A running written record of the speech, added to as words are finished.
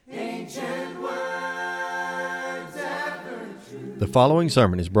The following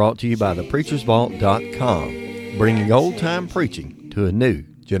sermon is brought to you by thepreachersvault.com, bringing old-time preaching to a new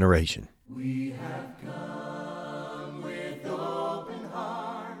generation. We have come with open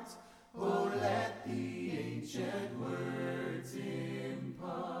hearts, oh let the ancient words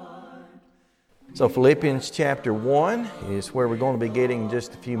impart. So Philippians chapter 1 is where we're going to be getting in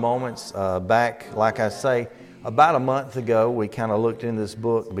just a few moments. Back, like I say, about a month ago, we kind of looked into this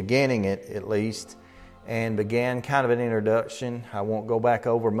book, beginning it at least, and began kind of an introduction. I won't go back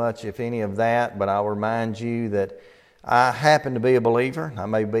over much, if any of that, but I'll remind you that I happen to be a believer. I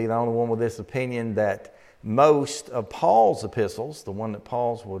may be the only one with this opinion that most of Paul's epistles, the one that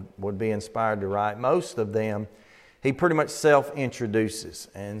Paul would be inspired to write, most of them, he pretty much self-introduces.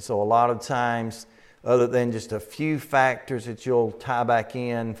 And so a lot of times, other than just a few factors that you'll tie back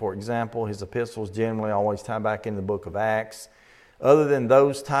in, for example, his epistles generally always tie back in the book of Acts. Other than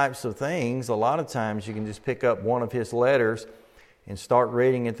those types of things, a lot of times you can just pick up one of his letters and start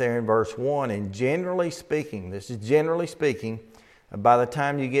reading it there in verse 1. And generally speaking, this is generally speaking, by the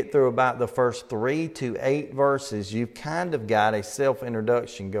time you get through about the first 3 to 8 verses, you've kind of got a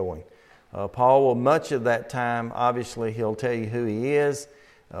self-introduction going. Paul will, much of that time, obviously he'll tell you who he is.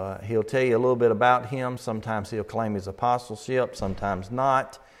 He'll tell you a little bit about him. Sometimes he'll claim his apostleship, sometimes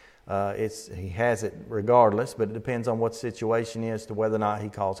not. He has it regardless, but it depends on what the situation is to whether or not he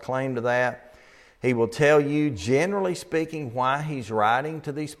calls claim to that. He will tell you, generally speaking, why he's writing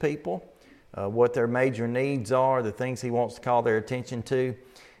to these people, what their major needs are, the things he wants to call their attention to.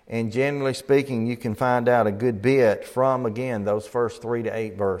 And generally speaking, you can find out a good bit from, again, those first 3 to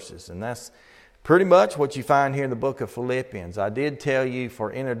 8 verses. And that's pretty much what you find here in the book of Philippians. I did tell you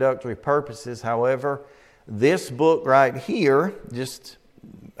for introductory purposes, however, this book right here, just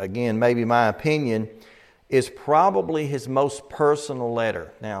again, maybe my opinion, is probably his most personal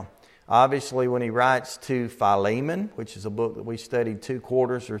letter. Now, obviously, when he writes to Philemon, which is a book that we studied 2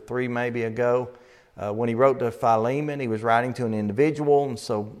 quarters or 3 maybe ago, when he wrote to Philemon, he was writing to an individual, and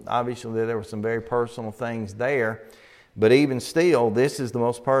so obviously there were some very personal things there. But even still, this is the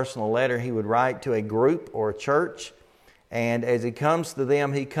most personal letter he would write to a group or a church. And as he comes to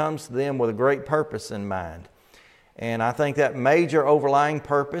them with a great purpose in mind. And I think that major overlying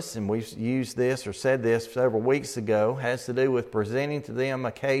purpose, and we've used this or said this several weeks ago, has to do with presenting to them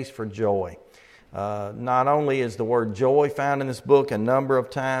a case for joy. Not only is the word joy found in this book a number of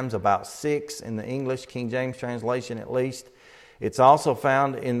times, about 6 in the English, King James translation at least, it's also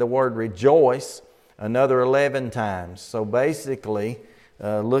found in the word rejoice another 11 times. So basically,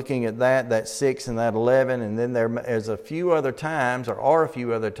 looking at that's 6 and that 11, and then there's a few other times, or are a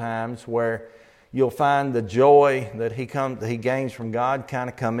few other times, where you'll find the joy that he gains from God kind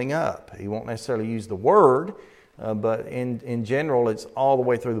of coming up. He won't necessarily use the word, but in general, it's all the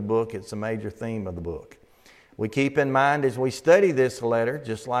way through the book. It's a major theme of the book. We keep in mind as we study this letter,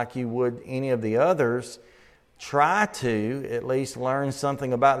 just like you would any of the others, try to at least learn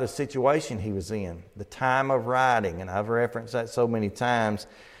something about the situation he was in, the time of writing, and I've referenced that so many times.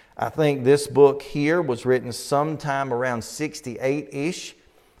 I think this book here was written sometime around 68-ish.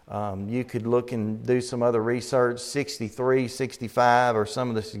 You could look and do some other research, 63, 65, or some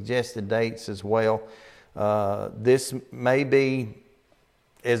of the suggested dates as well. This may be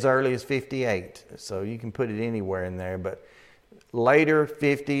as early as 58, so you can put it anywhere in there. But later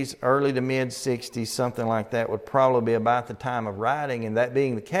 50s, early to mid 60s, something like that would probably be about the time of writing. And that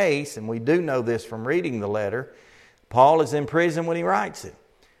being the case, and we do know this from reading the letter, Paul is in prison when he writes it.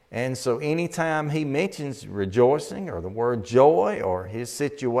 And so anytime he mentions rejoicing or the word joy or his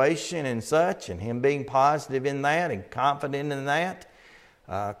situation and such, and him being positive in that and confident in that,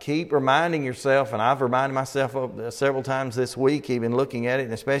 keep reminding yourself, and I've reminded myself of several times this week, even looking at it,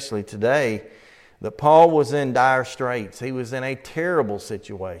 and especially today, that Paul was in dire straits. He was in a terrible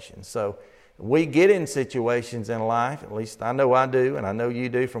situation. So we get in situations in life, at least I know I do, and I know you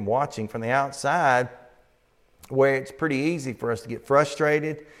do from watching from the outside, where it's pretty easy for us to get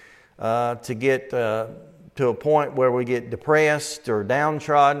frustrated, to get to a point where we get depressed or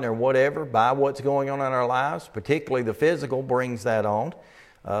downtrodden or whatever by what's going on in our lives. Particularly the physical brings that on.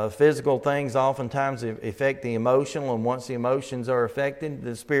 Physical things oftentimes affect the emotional, and once the emotions are affected,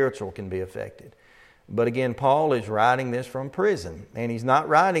 the spiritual can be affected. But again, Paul is writing this from prison, and he's not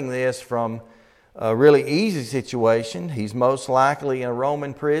writing this from a really easy situation. He's most likely in a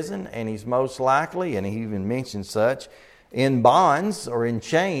Roman prison, and he's most likely, and he even mentions such, in bonds or in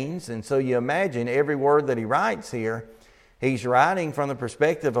chains. And so you imagine every word that he writes here, he's writing from the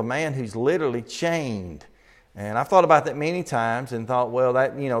perspective of a man who's literally chained. And I've thought about that many times and thought, well,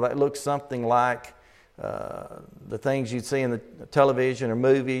 that looks something like the things you'd see in the television or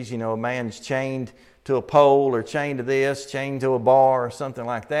movies. A man's chained to a pole or chained to this, chained to a bar or something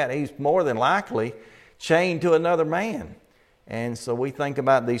like that. He's more than likely chained to another man. And so we think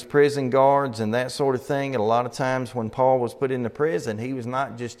about these prison guards and that sort of thing. And a lot of times when Paul was put into prison, he was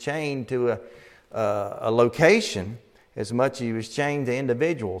not just chained to a location as much as he was chained to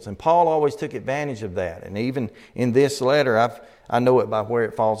individuals. And Paul always took advantage of that. And even in this letter, I know it by where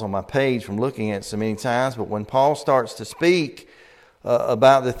it falls on my page from looking at it so many times. But when Paul starts to speak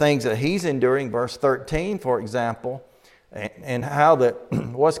about the things that he's enduring, verse 13, for example, and how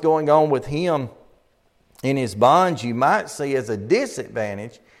what's going on with him in his bonds, you might see as a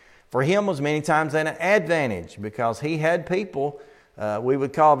disadvantage. For him was many times an advantage, because he had people, we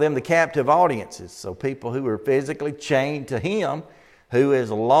would call them the captive audiences. So people who were physically chained to him, who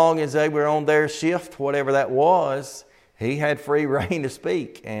as long as they were on their shift, whatever that was, he had free reign to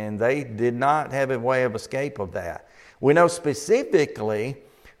speak, and they did not have a way of escape of that. We know specifically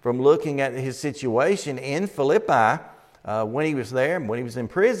from looking at his situation in Philippi, when he was there, when he was in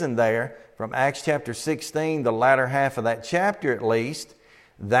prison there, from Acts chapter 16, the latter half of that chapter at least,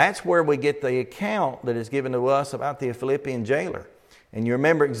 that's where we get the account that is given to us about the Philippian jailer. And you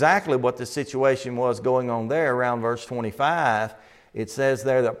remember exactly what the situation was going on there around verse 25. It says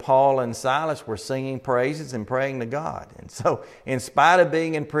there that Paul and Silas were singing praises and praying to God. And so in spite of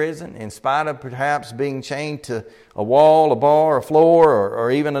being in prison, in spite of perhaps being chained to a wall, a bar, a floor,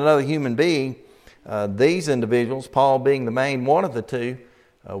 or even another human being, these individuals, Paul being the main one of the two,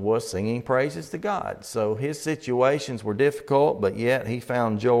 was singing praises to God. So his situations were difficult, but yet he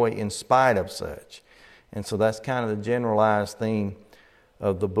found joy in spite of such. And so that's kind of the generalized theme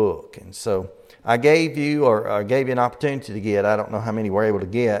of the book. And so I gave you an opportunity to get, I don't know how many we're able to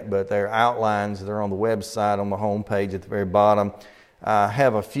get, but they're outlines. They're on the website on the home page at the very bottom. I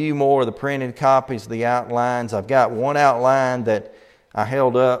have a few more of the printed copies of the outlines. I've got one outline that I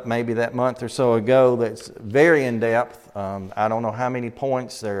held up maybe that month or so ago that's very in-depth. I don't know how many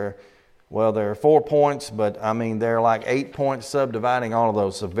points there are. Well, there are 4 points, but there are like 8 points subdividing all of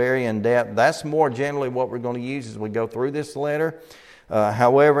those, so very in-depth. That's more generally what we're going to use as we go through this letter.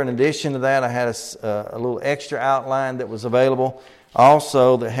 However, in addition to that, I had a little extra outline that was available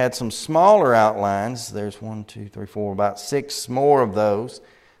also that had some smaller outlines. There's about 6 more of those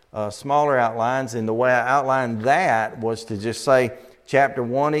smaller outlines. And the way I outlined that was to just say, Chapter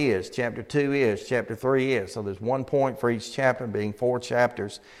 1 is, Chapter 2 is, Chapter 3 is. So there's 1 point for each chapter, being 4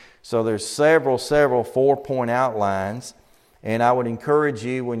 chapters. So there's several 4-point outlines. And I would encourage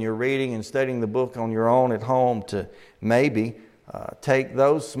you, when you're reading and studying the book on your own at home, to maybe take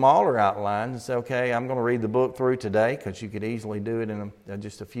those smaller outlines and say, okay, I'm going to read the book through today, because you could easily do it in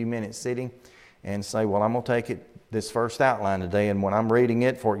just a few minutes sitting, and say, well, I'm going to take this first outline today. And when I'm reading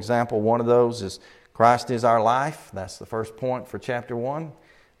it, for example, one of those is Christ is our life. That's the first point for chapter 1.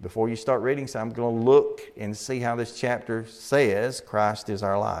 Before you start reading, so I'm going to look and see how this chapter says Christ is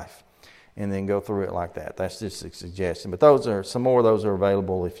our life, and then go through it like that. That's just a suggestion. But some more of those are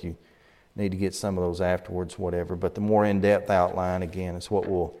available if you need to get some of those afterwards, whatever. But the more in-depth outline, again, is what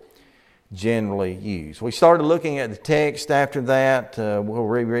we'll generally use. We started looking at the text after that. We'll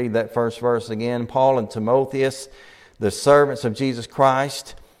reread that first verse again. Paul and Timotheus, the servants of Jesus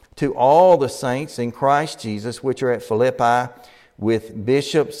Christ, to all the saints in Christ Jesus, which are at Philippi, with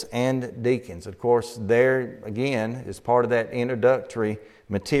bishops and deacons. Of course, there again is part of that introductory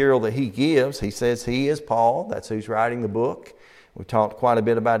material that he gives. He says he is Paul. That's who's writing the book. We've talked quite a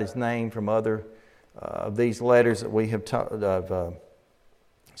bit about his name from other of these letters that we have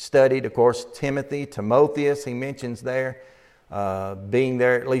studied. Of course, Timothy, Timotheus, he mentions there, being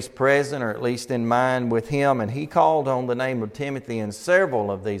there at least present, or at least in mind with him. And he called on the name of Timothy in several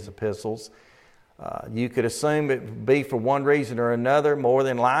of these epistles. You could assume it would be for one reason or another. More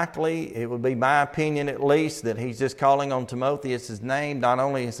than likely, it would be my opinion at least, that he's just calling on Timotheus' name. Not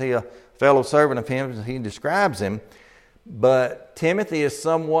only is he a fellow servant of him as he describes him, but Timothy is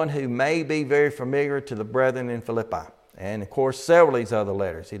someone who may be very familiar to the brethren in Philippi. And of course, several of these other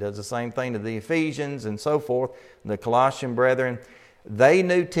letters. He does the same thing to the Ephesians and so forth, the Colossian brethren. They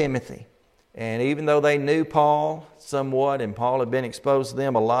knew Timothy. And even though they knew Paul somewhat, and Paul had been exposed to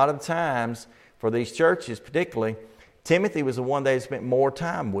them a lot of times, for these churches particularly, Timothy was the one they had spent more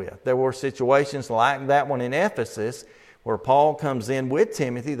time with. There were situations like that one in Ephesus where Paul comes in with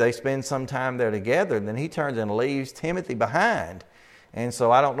Timothy. They spend some time there together, and then he turns and leaves Timothy behind. And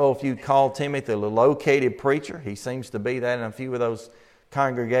so I don't know if you'd call Timothy a located preacher. He seems to be that in a few of those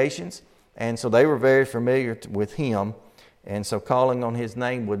congregations. And so they were very familiar with him. And so calling on his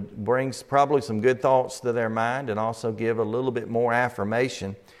name would bring probably some good thoughts to their mind, and also give a little bit more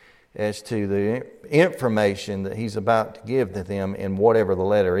affirmation as to the information that he's about to give to them in whatever the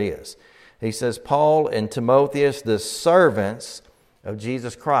letter is. He says, Paul and Timotheus, the servants of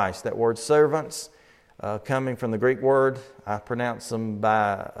Jesus Christ. That word servants, coming from the Greek word, I pronounce them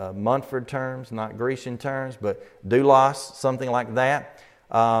by Montford terms, not Grecian terms, but doulos, something like that,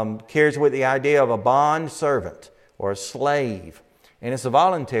 carries with the idea of a bond servant or a slave. And it's a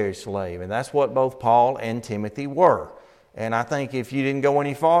voluntary slave, and that's what both Paul and Timothy were. And I think if you didn't go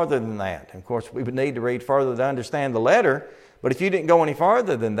any farther than that, and of course we would need to read further to understand the letter, but if you didn't go any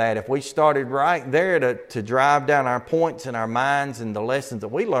farther than that, if we started right there to drive down our points in our minds and the lessons that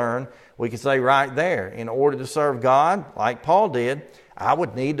we learn, we could say right there, in order to serve God, like Paul did, I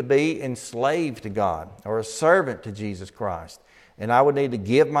would need to be enslaved to God or a servant to Jesus Christ. And I would need to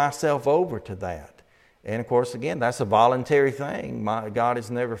give myself over to that. And of course, again, that's a voluntary thing. God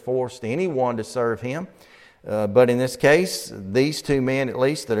has never forced anyone to serve Him. But in this case, these two men at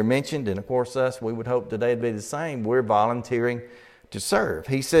least that are mentioned, and of course us, we would hope today would be the same, we're volunteering to serve.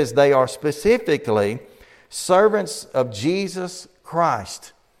 He says they are specifically servants of Jesus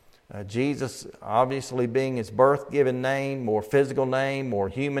Christ. Jesus obviously being His birth-given name, more physical name, more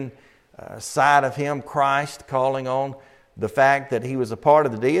human side of Him, Christ, calling on the fact that He was a part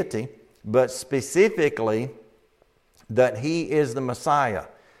of the deity, but specifically that He is the Messiah.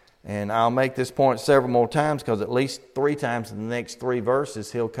 And I'll make this point several more times because at least 3 times in the next 3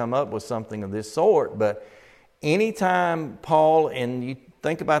 verses he'll come up with something of this sort. But anytime Paul, and you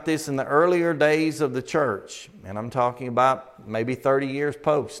think about this in the earlier days of the church, and I'm talking about maybe 30 years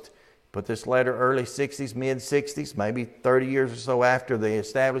post, put this letter early 60s, mid 60s, maybe 30 years or so after the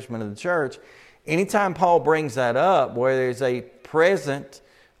establishment of the church, anytime Paul brings that up where there's a present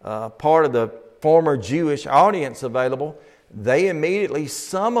part of the former Jewish audience available, they immediately,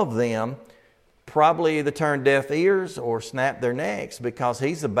 some of them, probably either turn deaf ears or snap their necks because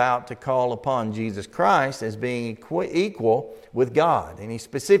he's about to call upon Jesus Christ as being equal with God. And he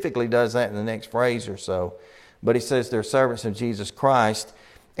specifically does that in the next phrase or so. But he says they're servants of Jesus Christ.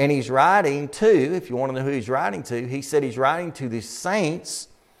 And he's writing to, if you want to know who he's writing to, he said he's writing to the saints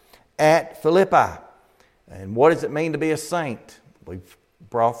at Philippi. And what does it mean to be a saint? We've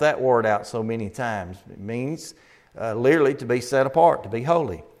brought that word out so many times. It means literally to be set apart, to be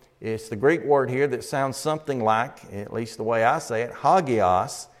holy. It's the Greek word here that sounds something like, at least the way I say it,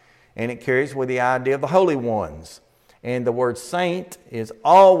 hagios, and it carries with the idea of the holy ones. And the word saint is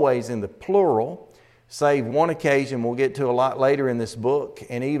always in the plural, save one occasion we'll get to a lot later in this book,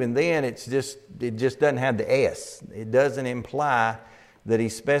 and even then it just doesn't have the S. It doesn't imply that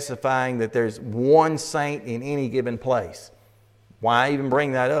he's specifying that there's one saint in any given place. Why even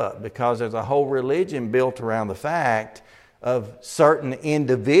bring that up? Because there's a whole religion built around the fact of certain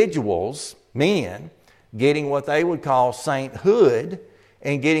individuals, men, getting what they would call sainthood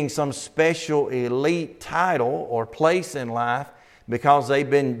and getting some special elite title or place in life because they've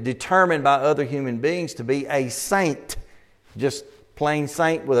been determined by other human beings to be a saint. Just plain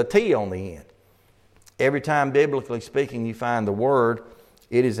saint with a T on the end. Every time, biblically speaking, you find the word,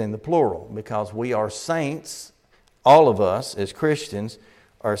 it is in the plural because we are saints. All of us as Christians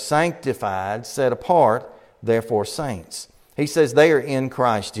are sanctified, set apart, therefore saints. He says they are in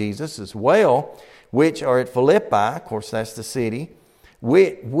Christ Jesus as well, which are at Philippi, of course that's the city,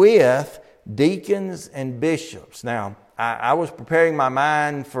 with deacons and bishops. Now, I was preparing my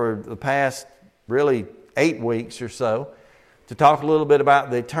mind for the past really 8 weeks or so to talk a little bit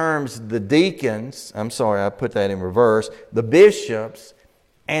about the terms the deacons, I'm sorry, I put that in reverse, the bishops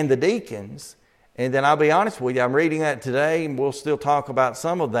and the deacons. And then I'll be honest with you, I'm reading that today and we'll still talk about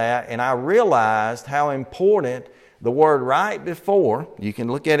some of that. And I realized how important the word right before, you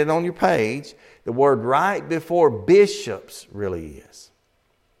can look at it on your page, the word right before bishops really is.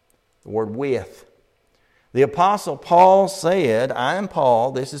 The word with. The Apostle Paul said, I am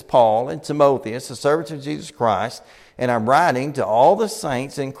Paul, this is Paul, and Timotheus, the servants of Jesus Christ, and I'm writing to all the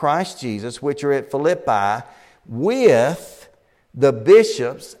saints in Christ Jesus, which are at Philippi, with the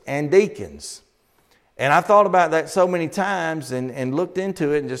bishops and deacons. And I've thought about that so many times and looked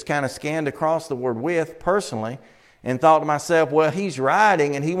into it and just kind of scanned across the word with personally and thought to myself, well, he's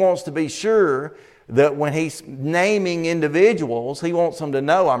writing and he wants to be sure that when he's naming individuals, he wants them to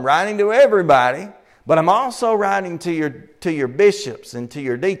know I'm writing to everybody, but I'm also writing to your bishops and to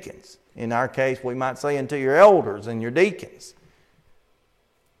your deacons. In our case, we might say and to your elders and your deacons.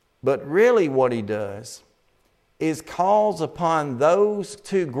 But really what he does is calls upon those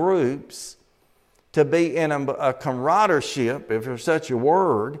two groups to be in a camaradereship, if there's such a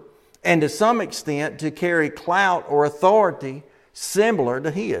word, and to some extent to carry clout or authority similar to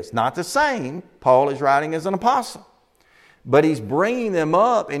his. Not the same. Paul is writing as an apostle. But he's bringing them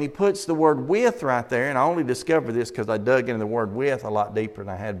up, and he puts the word with right there. And I only discovered this because I dug into the word with a lot deeper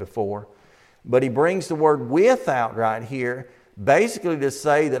than I had before. But he brings the word with out right here, basically to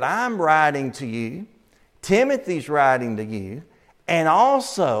say that I'm writing to you, Timothy's writing to you, and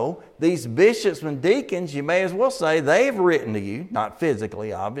also these bishops and deacons, you may as well say, they've written to you, not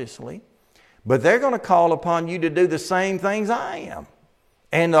physically, obviously, but they're going to call upon you to do the same things I am.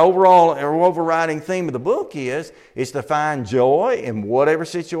 And the overall or overriding theme of the book is to find joy in whatever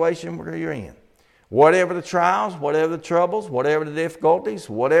situation you're in. Whatever the trials, whatever the troubles, whatever the difficulties,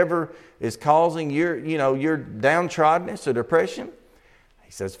 whatever is causing your downtroddenness or depression,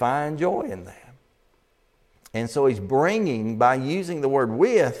 he says find joy in that. And so he's bringing, by using the word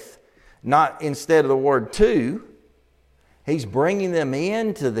with, not instead of the word to, he's bringing them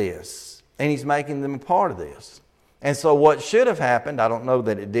into this, and he's making them a part of this. And so what should have happened, I don't know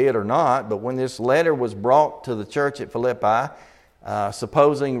that it did or not, but when this letter was brought to the church at Philippi,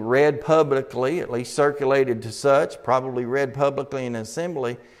 supposing read publicly, at least circulated to such, probably read publicly in an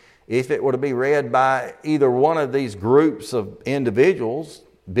assembly, if it were to be read by either one of these groups of individuals,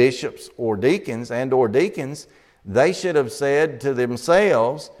 bishops or deacons, they should have said to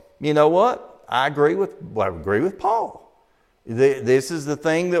themselves, you know what, I agree with Paul. This is the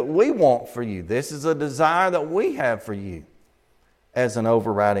thing that we want for you. This is a desire that we have for you as an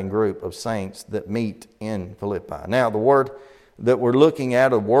overriding group of saints that meet in Philippi. Now, the word that we're looking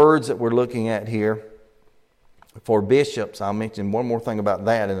at, or words that we're looking at here for bishops, I'll mention one more thing about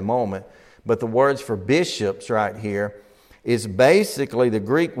that in a moment, but the words for bishops right here is basically the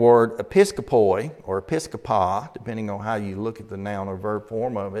Greek word episkopoi or episkopa, depending on how you look at the noun or verb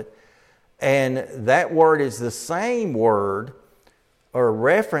form of it. And that word is the same word, or a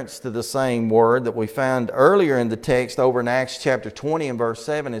reference to the same word that we found earlier in the text over in Acts chapter 20 and verse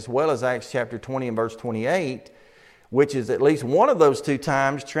 7, as well as Acts chapter 20 and verse 28, which is at least one of those two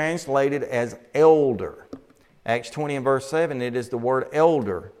times translated as elder. Acts 20 and verse 7, it is the word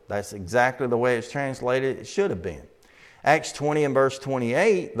elder. That's exactly the way it's translated. It should have been. Acts 20 and verse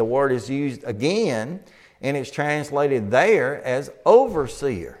 28, the word is used again, and it's translated there as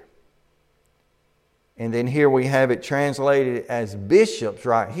overseer. And then here we have it translated as bishops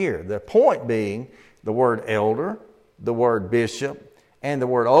right here. The point being the word elder, the word bishop, and the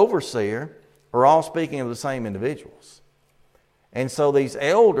word overseer are all speaking of the same individuals. And so these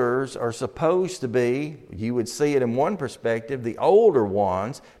elders are supposed to be, you would see it in one perspective, the older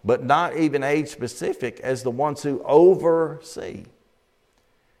ones, but not even age specific, as the ones who oversee.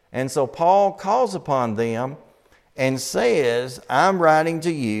 And so Paul calls upon them and says, I'm writing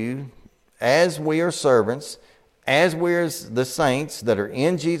to you as we are servants, as we are the saints that are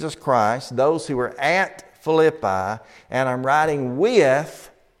in Jesus Christ, those who are at Philippi, and I'm writing with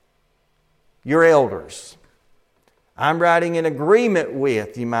your elders. I'm writing in agreement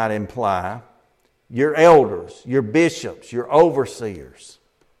with, you might imply, your elders, your bishops, your overseers,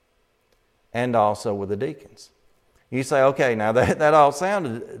 and also with the deacons. You say, okay, now that all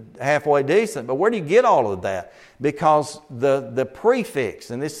sounded halfway decent, but where do you get all of that? Because the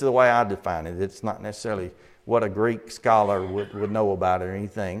prefix, and this is the way I define it, it's not necessarily what a Greek scholar would know about it or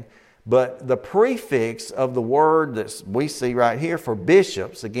anything, but the prefix of the word that we see right here for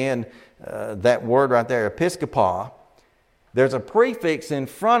bishops, again, that word right there, episkopa, there's a prefix in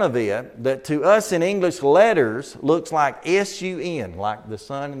front of it that to us in English letters looks like S-U-N, like the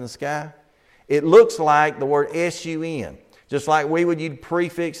sun in the sky. It looks like the word S-U-N. Just like we would use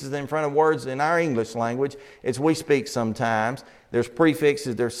prefixes in front of words in our English language, as we speak sometimes. There's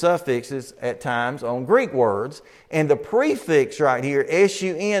prefixes, there's suffixes at times on Greek words. And the prefix right here,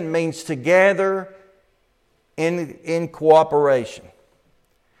 S-U-N, means together in cooperation.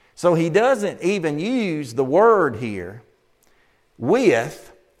 So he doesn't even use the word here,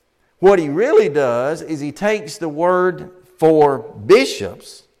 with. What he really does is he takes the word for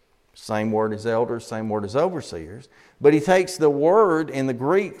bishops, same word as elders, same word as overseers, but he takes the word in the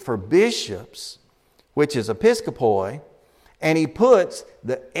Greek for bishops, which is episkopoi, and he puts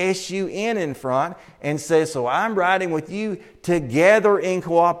the S-U-N in front and says, so I'm writing with you together in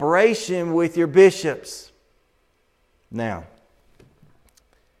cooperation with your bishops. Now,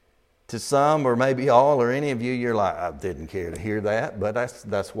 to some or maybe all or any of you, you're like, I didn't care to hear that, but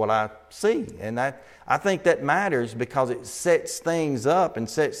that's what I see. And I think that matters because it sets things up and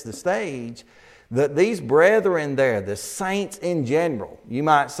sets the stage that these brethren there, the saints in general, you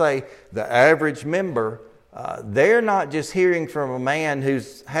might say the average member, they're not just hearing from a man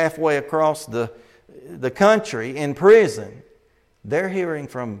who's halfway across the country in prison. They're hearing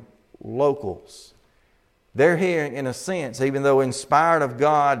from locals. They're hearing, in a sense, even though inspired of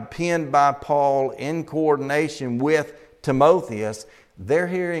God, penned by Paul in coordination with Timotheus, they're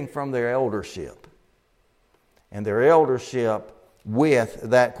hearing from their eldership. And their eldership with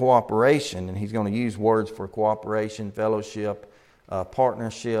that cooperation, and he's going to use words for cooperation, fellowship,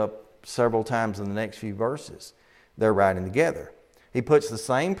 partnership several times in the next few verses. They're writing together. He puts the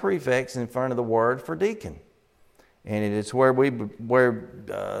same prefix in front of the word for deacon. And it is where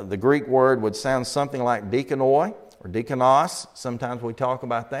the Greek word would sound something like deaconoi or deakonos. Sometimes we talk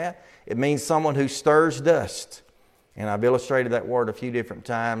about that. It means someone who stirs dust. And I've illustrated that word a few different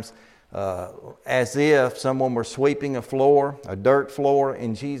times as if someone were sweeping a floor, a dirt floor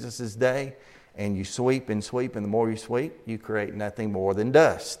in Jesus' day, and you sweep and sweep, and the more you sweep, you create nothing more than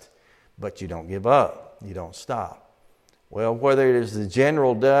dust. But you don't give up. You don't stop. Well, whether it is the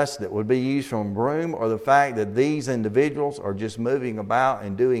general dust that would be used from a broom or the fact that these individuals are just moving about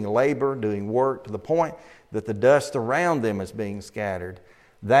and doing labor, doing work to the point that the dust around them is being scattered,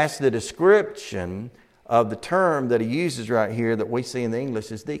 that's the description of the term that he uses right here that we see in the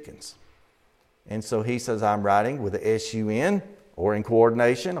English as deacons. And so he says, I'm writing with the S-U-N, or in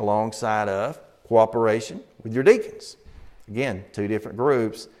coordination, alongside of, cooperation with your deacons. Again, two different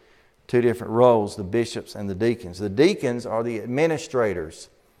groups, two different roles, the bishops and the deacons. The deacons are the administrators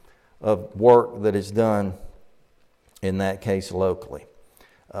of work that is done, in that case, locally.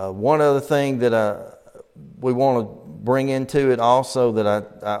 One other thing that we want to bring into it also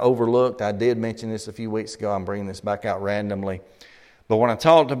that I overlooked, I did mention this a few weeks ago, I'm bringing this back out randomly, but when I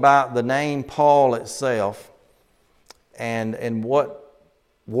talked about the name Paul itself and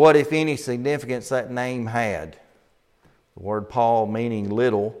what if any significance that name had, the word Paul meaning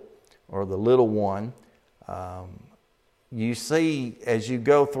little, or the little one, you see as you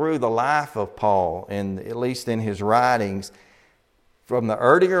go through the life of Paul, and at least in his writings, from the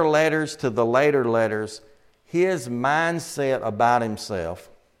earlier letters to the later letters, his mindset about himself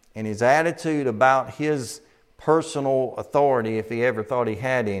and his attitude about his personal authority, if he ever thought he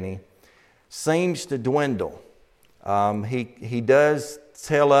had any, seems to dwindle. He does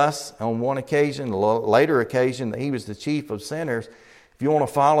tell us on one occasion, a later occasion, that he was the chief of sinners. If you want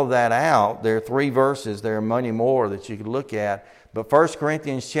to follow that out, there are 3 verses, there are many more that you could look at. But 1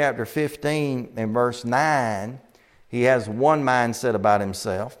 Corinthians chapter 15 and verse 9, he has one mindset about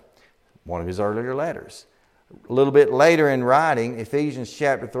himself, one of his earlier letters. A little bit later in writing, Ephesians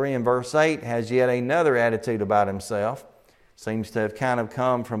chapter 3 and verse 8 has yet another attitude about himself. Seems to have kind of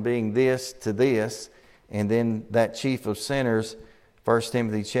come from being this to this. And then that chief of sinners, 1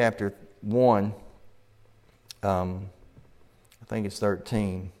 Timothy chapter 1, I think it's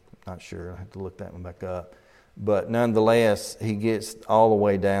 13. Not sure. I have to look that one back up. But nonetheless, he gets all the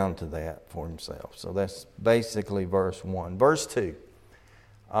way down to that for himself. So that's basically verse 1. Verse 2.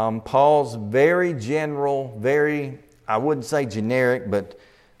 Paul's very general, I wouldn't say generic, but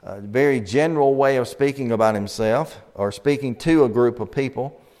very general way of speaking about himself, or speaking to a group of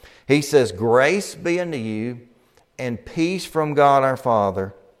people. He says, grace be unto you, and peace from God our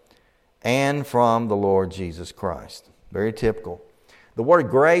Father, and from the Lord Jesus Christ. Very typical. The word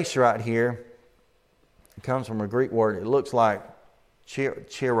grace right here comes from a Greek word. It looks like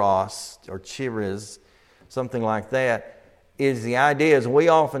chiros or chiriz, something like that. Is the idea, as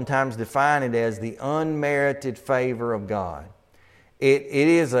we oftentimes define it, as the unmerited favor of God. It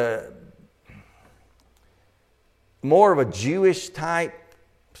is more of a Jewish type,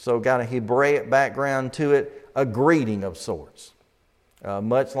 so got a Hebraic background to it, a greeting of sorts.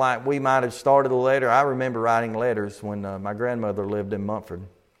 Much like we might have started a letter. I remember writing letters when my grandmother lived in Mumford.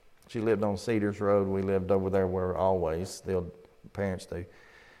 She lived on Cedars Road. We lived over there where always, still parents do.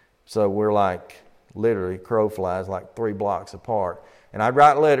 So we're like literally crow flies, like 3 blocks apart. And I'd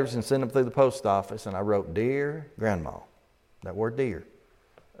write letters and send them through the post office, and I wrote, Dear Grandma. That word dear.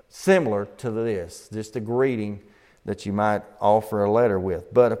 Similar to this, just a greeting that you might offer a letter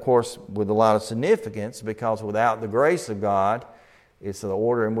with. But of course, with a lot of significance, because without the grace of God, it's the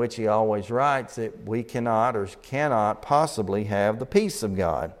order in which he always writes that we cannot or cannot possibly have the peace of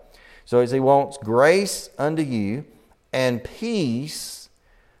God. So as he wants grace unto you and peace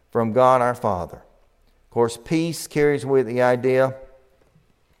from God our Father. Of course, peace carries with the idea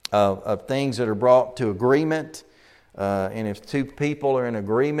of things that are brought to agreement. And if 2 people are in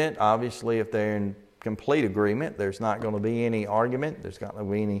agreement, obviously if they're in complete agreement, there's not going to be any argument. There's not going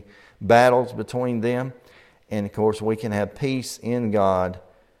to be any battles between them. And of course, we can have peace in God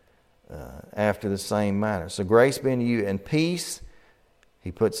after the same manner. So grace be unto you and peace.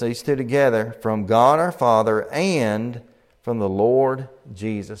 He puts these 2 together, from God our Father and from the Lord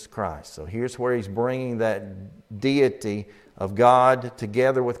Jesus Christ. So here's where he's bringing that deity of God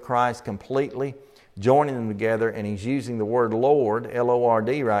together with Christ completely, joining them together, and he's using the word Lord,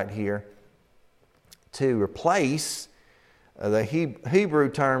 L-O-R-D right here, to replace the Hebrew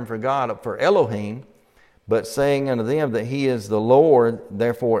term for God, for Elohim, but saying unto them that He is the Lord,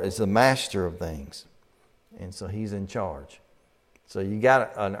 therefore is the master of things. And so He's in charge. So you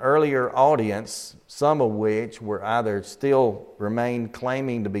got an earlier audience, some of which were either still remained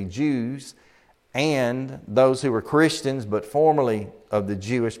claiming to be Jews, and those who were Christians but formerly of the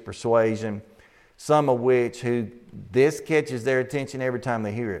Jewish persuasion, some of which who this catches their attention every time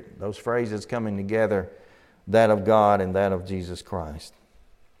they hear it. Those phrases coming together, that of God and that of Jesus Christ.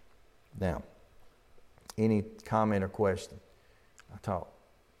 Now, any comment or question? I talked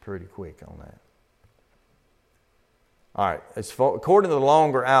pretty quick on that. All right, according to the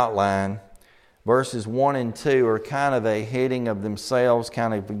longer outline, verses 1 and 2 are kind of a heading of themselves,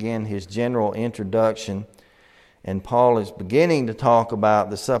 kind of begin his general introduction. And Paul is beginning to talk about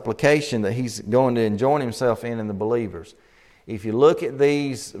the supplication that he's going to join himself in the believers. If you look at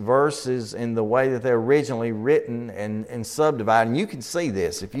these verses in the way that they're originally written and subdivided, and you can see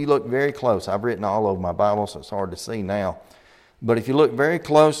this if you look very close. I've written all over my Bible, so it's hard to see now. But if you look very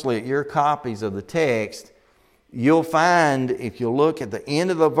closely at your copies of the text, you'll find, if you look at the end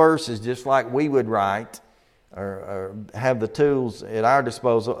of the verses, just like we would write or have the tools at our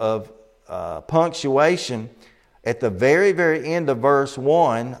disposal of punctuation, at the very, very end of verse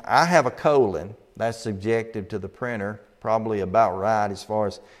 1, I have a colon. That's subjective to the printer, probably about right as far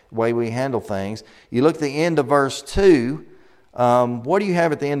as the way we handle things. You look at the end of verse 2. What do you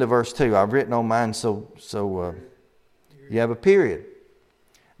have at the end of verse 2? I've written on mine, so you have a period.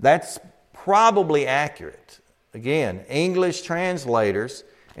 That's probably accurate. Again, English translators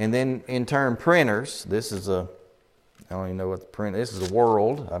and then in turn printers. This is I don't even know what the print. This is a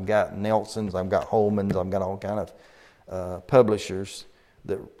World. I've got Nelson's. I've got Holman's. I've got all kind of publishers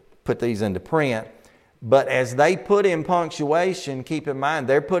that put these into print. But as they put in punctuation, keep in mind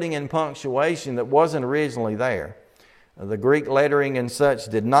they're putting in punctuation that wasn't originally there. The Greek lettering and such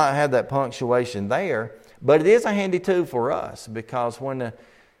did not have that punctuation there. But it is a handy tool for us, because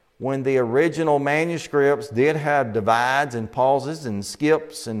when the original manuscripts did have divides and pauses and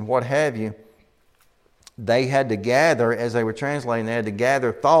skips and what have you, they had to gather, as they were translating, they had to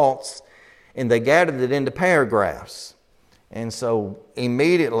gather thoughts, and they gathered it into paragraphs. And so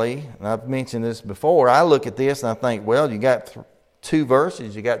immediately, and I've mentioned this before, I look at this and I think, well, you got 2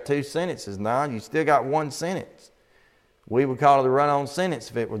 verses, you got 2 sentences. No, you still got 1 sentence. We would call it a run-on sentence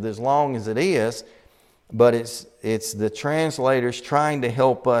if it was as long as it is. But it's the translators trying to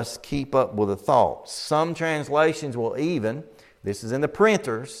help us keep up with the thoughts. Some translations will even, this is in the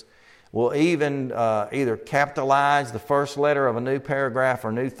printers, will even either capitalize the first letter of a new paragraph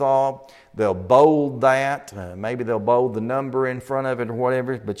or new thought. They'll bold that. Maybe they'll bold the number in front of it or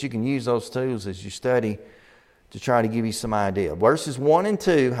whatever. But you can use those tools as you study to try to give you some idea. Verses 1 and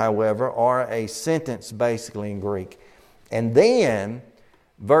 2, however, are a sentence basically in Greek. And then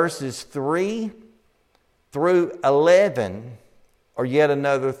verses 3 through 11 are yet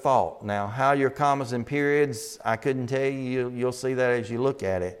another thought. Now, how your commas and periods, I couldn't tell you. You'll see that as you look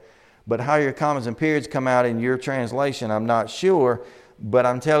at it. But how your commas and periods come out in your translation, I'm not sure. But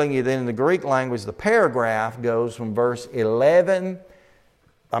I'm telling you that in the Greek language, the paragraph goes from verse 3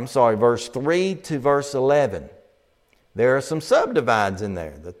 to verse 11. There are some subdivides in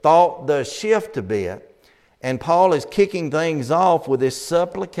there. The thought does shift a bit. And Paul is kicking things off with this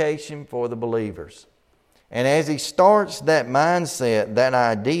supplication for the believers. And as he starts that mindset, that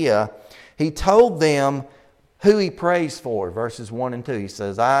idea, he told them who he prays for, verses 1 and 2. He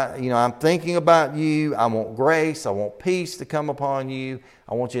says, I'm thinking about you. I want grace. I want peace to come upon you.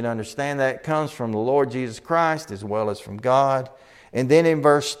 I want you to understand that it comes from the Lord Jesus Christ as well as from God. And then in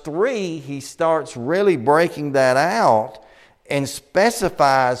verse 3, he starts really breaking that out and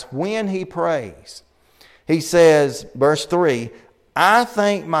specifies when he prays. He says, verse 3, I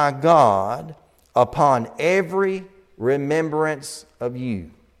thank my God upon every remembrance of you.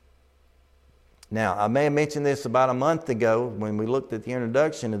 Now, I may have mentioned this about a month ago when we looked at the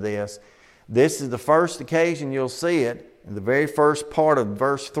introduction to this. This is the first occasion you'll see it, in the very first part of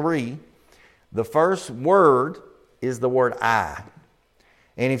verse 3. The first word is the word I.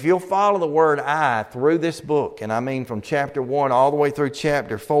 And if you'll follow the word I through this book, and I mean from chapter 1 all the way through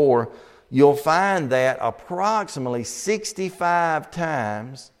chapter 4, you'll find that approximately 65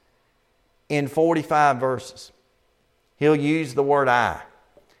 times in 45 verses. He'll use the word I.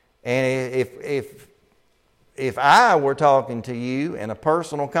 And if I were talking to you in a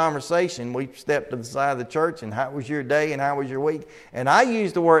personal conversation, we stepped to the side of the church and how was your day and how was your week? And I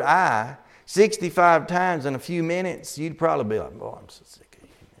used the word I 65 times in a few minutes, you'd probably be like, boy, I'm so sick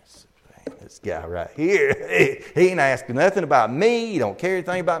of this guy right here. He ain't asking nothing about me. He don't care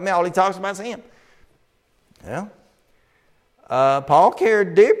anything about me. All he talks about is him. Well, Paul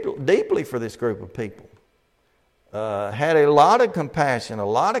cared deeply for this group of people. Had a lot of compassion, a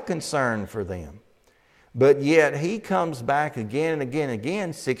lot of concern for them. But yet he comes back again and again and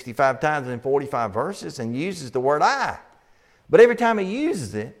again, 65 times in 45 verses, and uses the word I. But every time he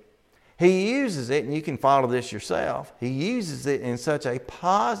uses it, and you can follow this yourself, he uses it in such a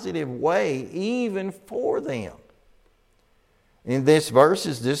positive way even for them. In this verse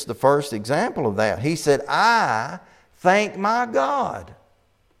is just the first example of that. He said, I thank my God.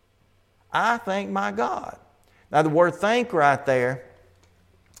 I thank my God. Now the word thank right there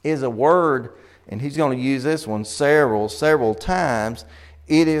is a word, and he's going to use this one several times.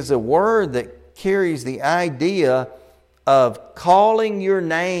 It is a word that carries the idea of calling your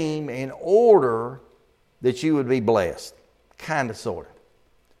name in order that you would be blessed. Kind of, sort of.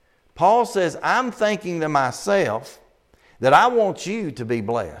 Paul says, I'm thinking to myself that I want you to be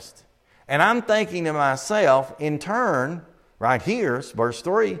blessed. And I'm thinking to myself, in turn, right here, verse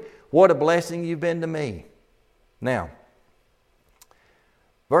 3, what a blessing you've been to me. Now,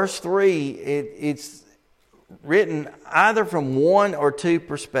 verse 3, it's written either from one or two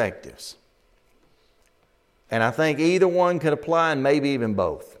perspectives. And I think either one could apply, and maybe even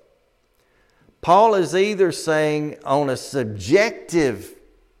both. Paul is either saying on a subjective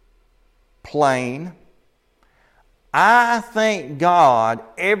plane, I thank God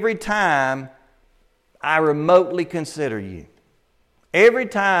every time I remotely consider you. Every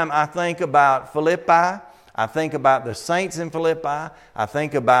time I think about Philippi, I think about the saints in Philippi, I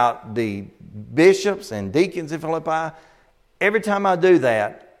think about the bishops and deacons in Philippi. Every time I do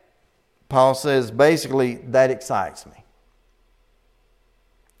that, Paul says basically that excites me.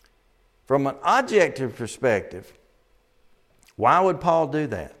 From an objective perspective, why would Paul do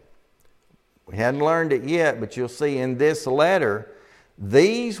that? We hadn't learned it yet, but you'll see in this letter,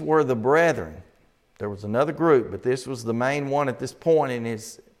 these were the brethren. There was another group, but this was the main one at this point in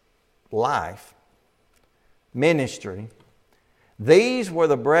his life, ministry. These were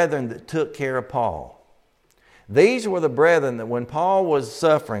the brethren that took care of Paul. These were the brethren that when Paul was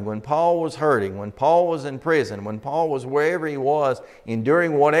suffering, when Paul was hurting, when Paul was in prison, when Paul was wherever he was,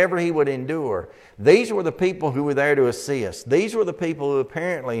 enduring whatever he would endure, these were the people who were there to assist. These were the people who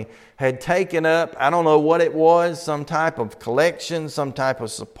apparently had taken up, I don't know what it was, some type of collection, some type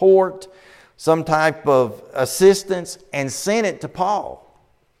of support, some type of assistance, and sent it to Paul.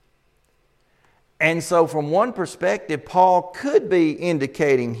 And so from one perspective, Paul could be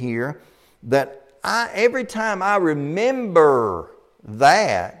indicating here that every time I remember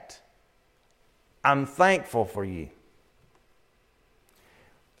that, I'm thankful for you.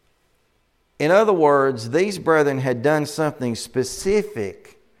 In other words, these brethren had done something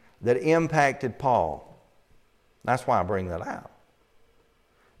specific that impacted Paul. That's why I bring that out.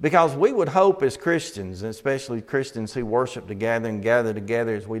 Because we would hope as Christians, especially Christians who worship together and gather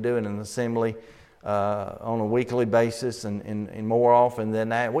together as we do in an assembly, on a weekly basis and more often than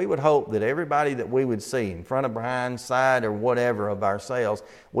that, we would hope that everybody that we would see in front of, behind, side, or whatever of ourselves,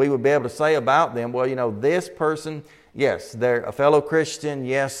 we would be able to say about them, well, this person, yes, they're a fellow Christian,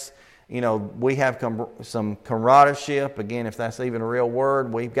 yes, we have some camaraderie, again, if that's even a real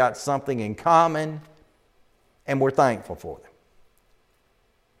word, we've got something in common, and we're thankful for them.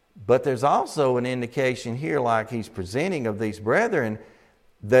 But there's also an indication here, like he's presenting of these brethren,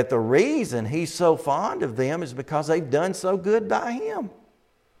 that the reason he's so fond of them is because they've done so good by him.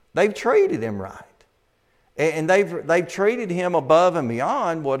 They've treated him right. And they've treated him above and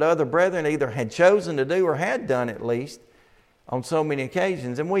beyond what other brethren either had chosen to do or had done at least on so many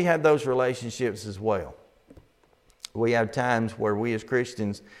occasions. And we have those relationships as well. We have times where we as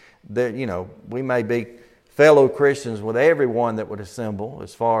Christians, that we may be fellow Christians with everyone that would assemble.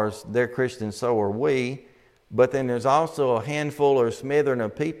 As far as they're Christians, so are we. But then there's also a handful or a smattering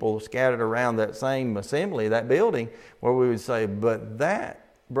of people scattered around that same assembly, that building, where we would say, but that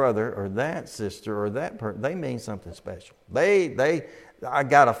brother or that sister or that person, they mean something special. I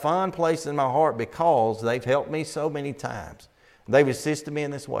got a fond place in my heart because they've helped me so many times. They've assisted me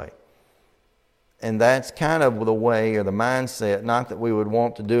in this way. And that's kind of the way or the mindset, not that we would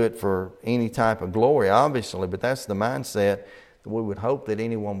want to do it for any type of glory, obviously, but that's the mindset that we would hope that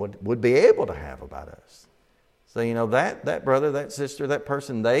anyone would be able to have about us. So, that brother, that sister, that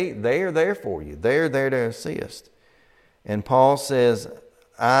person, they are there for you. They're there to assist. And Paul says,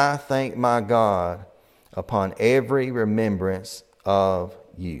 I thank my God upon every remembrance of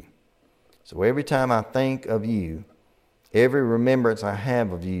you. So every time I think of you, every remembrance I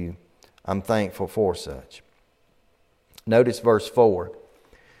have of you, I'm thankful for such. Notice verse 4.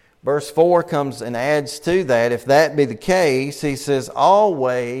 Verse 4 comes and adds to that. If that be the case, he says,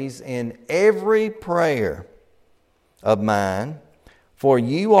 always in every prayer of mine, for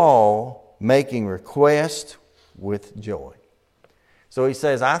you all making request with joy. So he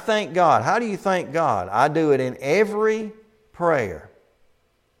says, I thank God. How do you thank God? I do it in every prayer.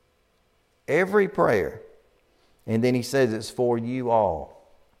 Every prayer. And then he says it's for you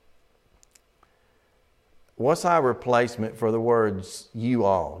all. What's our replacement for the words you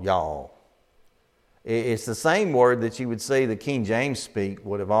all, y'all? It's the same word that you would see the King James speak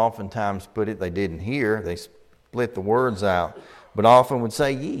would have oftentimes put it. They didn't here. They split the words out. But often would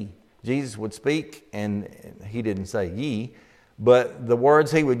say ye. Jesus would speak and he didn't say ye. But the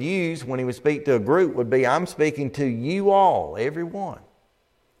words he would use when he would speak to a group would be, I'm speaking to you all, everyone.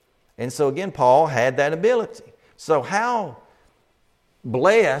 And so again, Paul had that ability. So how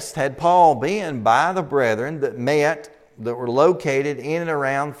blessed had Paul been by the brethren that were located in and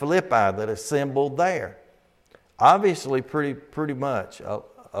around Philippi, that assembled there? Obviously pretty much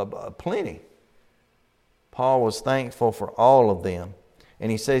plenty. Paul was thankful for all of them.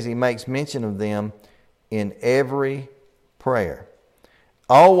 And he says he makes mention of them in every prayer.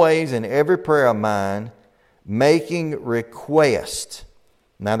 Always in every prayer of mine, making request.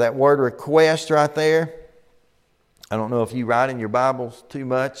 Now that word request right there, I don't know if you write in your Bibles too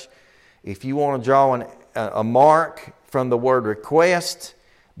much. If you want to draw a mark from the word request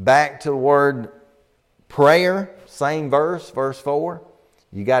back to the word prayer, same verse 4,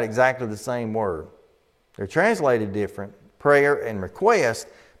 you got exactly the same word. They're translated different, prayer and request,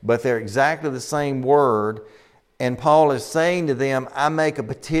 but they're exactly the same word. And Paul is saying to them, I make a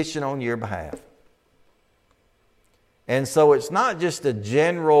petition on your behalf. And so it's not just a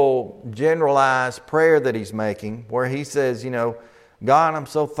generalized prayer that he's making where he says, God, I'm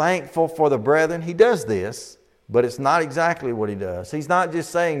so thankful for the brethren. He does this, but it's not exactly what he does. He's not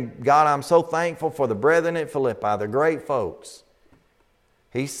just saying, God, I'm so thankful for the brethren at Philippi. They're great folks.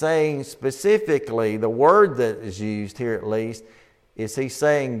 He's saying specifically, the word that is used here at least, is he's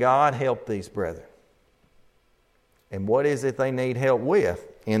saying, God, help these brethren. And what is it they need help with?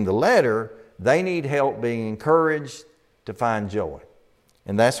 In the letter, they need help being encouraged to find joy.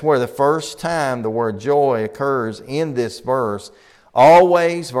 And that's where the first time the word joy occurs in this verse.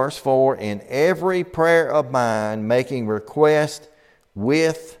 Always, verse 4, in every prayer of mine, making request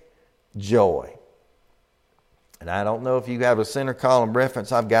with joy. And I don't know if you have a center column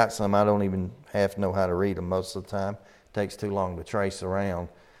reference. I've got some. I don't even half know how to read them most of the time. It takes too long to trace around.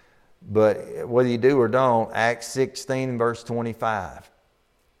 But whether you do or don't, Acts 16 and verse 25.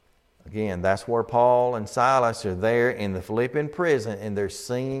 Again, that's where Paul and Silas are there in the Philippian prison and they're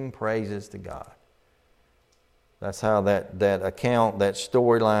singing praises to God. That's how that account, that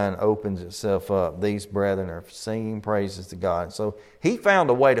storyline opens itself up. These brethren are singing praises to God. So he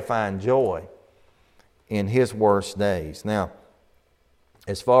found a way to find joy in his worst days. Now,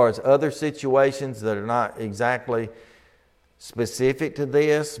 as far as other situations that are not exactly specific to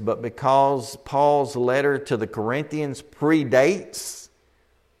this, but because Paul's letter to the Corinthians predates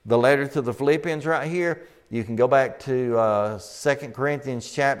the letter to the Philippians right here, you can go back to 2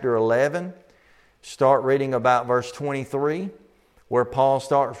 Corinthians chapter 11, start reading about verse 23, where Paul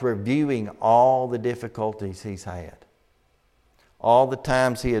starts reviewing all the difficulties he's had. All the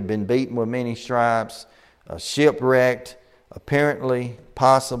times he had been beaten with many stripes, shipwrecked, apparently,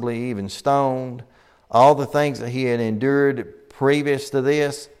 possibly even stoned, all the things that he had endured previous to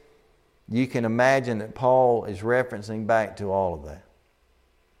this. You can imagine that Paul is referencing back to all of that.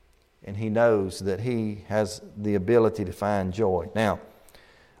 And he knows that he has the ability to find joy. Now,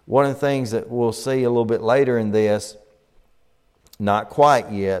 one of the things that we'll see a little bit later in this, not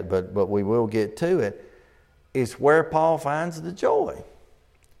quite yet, but we will get to it, is where Paul finds the joy.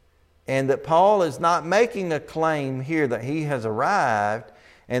 And that Paul is not making a claim here that he has arrived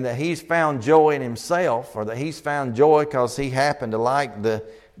and that he's found joy in himself, or that he's found joy because he happened to like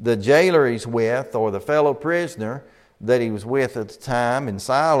the jailer he's with or the fellow prisoner that he was with at the time, in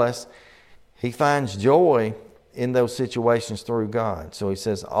Silas. He finds joy in those situations through God. So he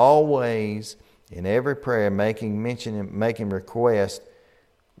says, always in every prayer making request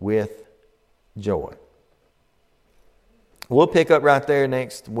with joy. We'll pick up right there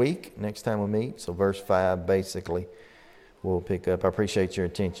next week, next time we meet. So verse 5 basically we'll pick up. I appreciate your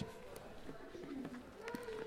attention.